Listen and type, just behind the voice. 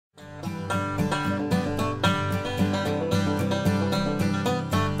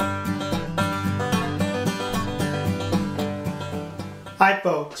Hi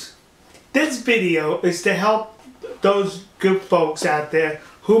folks, this video is to help those good folks out there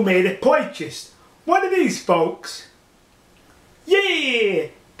who made a purchase. What are these folks? Yeah,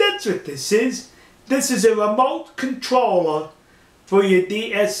 that's what this is. This is a remote controller for your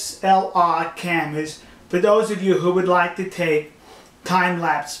DSLR cameras for those of you who would like to take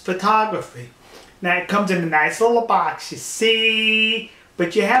time-lapse photography. Now it comes in a nice little box, you see,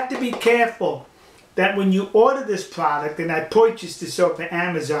 but you have to be careful that when you order this product, and I purchased this over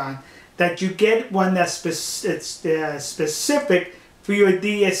Amazon, that you get one that's specific for your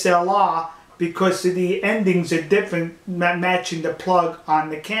DSLR because the endings are different, matching the plug on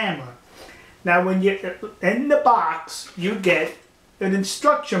the camera. Now when you're in the box, you get an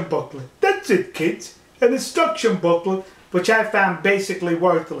instruction booklet. That's it, kids. An instruction booklet, which I found basically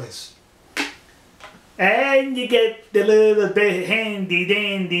worthless. And you get the little bit handy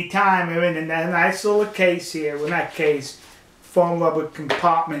dandy timer in a nice little case here. Well, not case, foam rubber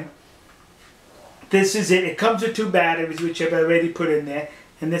compartment. This is it. It comes with 2 batteries, which I've already put in there.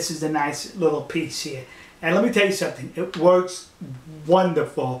 And this is the nice little piece here. And let me tell you something. It works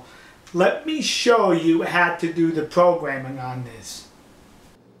wonderful. Let me show you how to do the programming on this.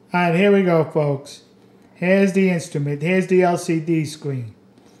 Alright, here we go, folks. Here's the instrument. Here's the LCD screen.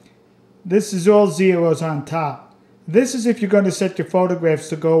 This is all zeros on top. This is if you're going to set your photographs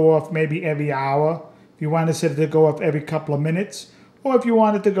to go off maybe every hour. If you want to set it to go off every couple of minutes. Or if you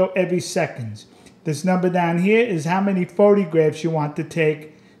want it to go every second. This number down here is how many photographs you want to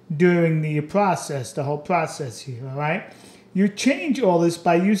take during the process, the whole process here, alright? You change all this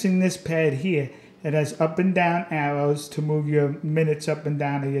by using this pad here. It has up and down arrows to move your minutes up and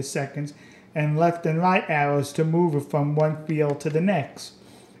down or your seconds, and left and right arrows to move it from one field to the next.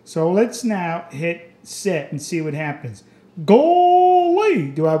 So let's now hit set and see what happens.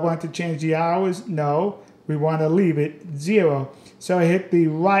 Golly! Do I want to change the hours? No. We want to leave it 0. So I hit the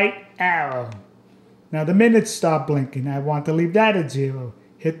right arrow. Now the minutes start blinking. I want to leave that at 0.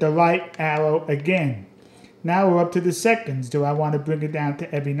 Hit the right arrow again. Now we're up to the seconds. Do I want to bring it down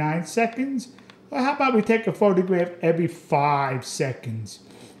to every 9 seconds? Or how about we take a photograph every 5 seconds?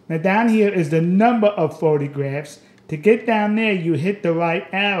 Now down here is the number of photographs. To get down there, you hit the right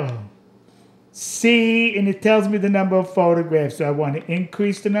arrow. See, and it tells me the number of photographs. So I want to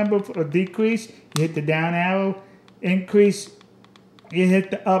increase the number or decrease. You hit the down arrow. Increase, you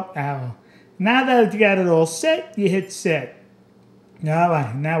hit the up arrow. Now that you got it all set, you hit set.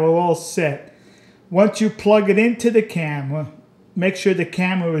 Alright, now we're all set. Once you plug it into the camera, make sure the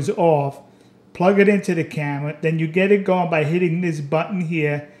camera is off. Plug it into the camera. Then you get it going by hitting this button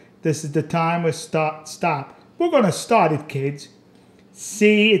here. This is the timer start, stop. We're going to start it, kids.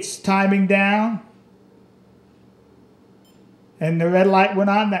 See, it's timing down. And the red light went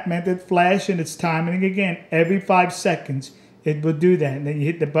on. That meant it flashed, and it's timing again. Every 5 seconds, it will do that. And then you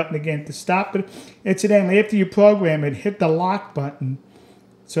hit the button again to stop it. Incidentally, after you program it, hit the lock button.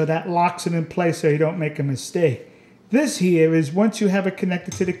 So that locks it in place so you don't make a mistake. This here is once you have it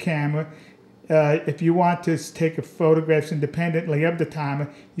connected to the camera, if you want to take photographs independently of the timer,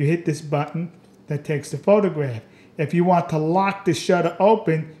 you hit this button that takes the photograph. If you want to lock the shutter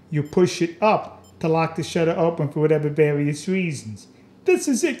open, you push it up to lock the shutter open for whatever various reasons. This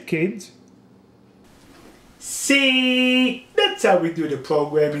is it, kids. See, that's how we do the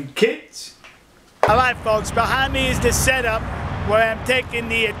programming, kids. Alright folks, behind me is the setup where I'm taking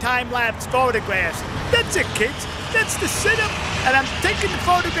the time-lapse photographs. That's it, kids. That's the setup, and I'm taking the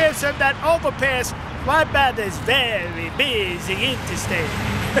photographs of that overpass right by this very busy interstate.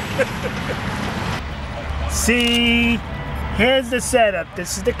 See, here's the setup.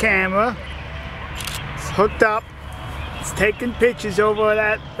 This is the camera. It's hooked up. It's taking pictures over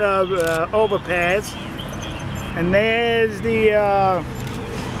that overpass. And there's the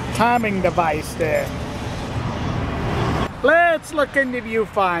timing device there. Let's look in the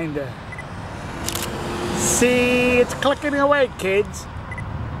viewfinder. See, it's clicking away, kids.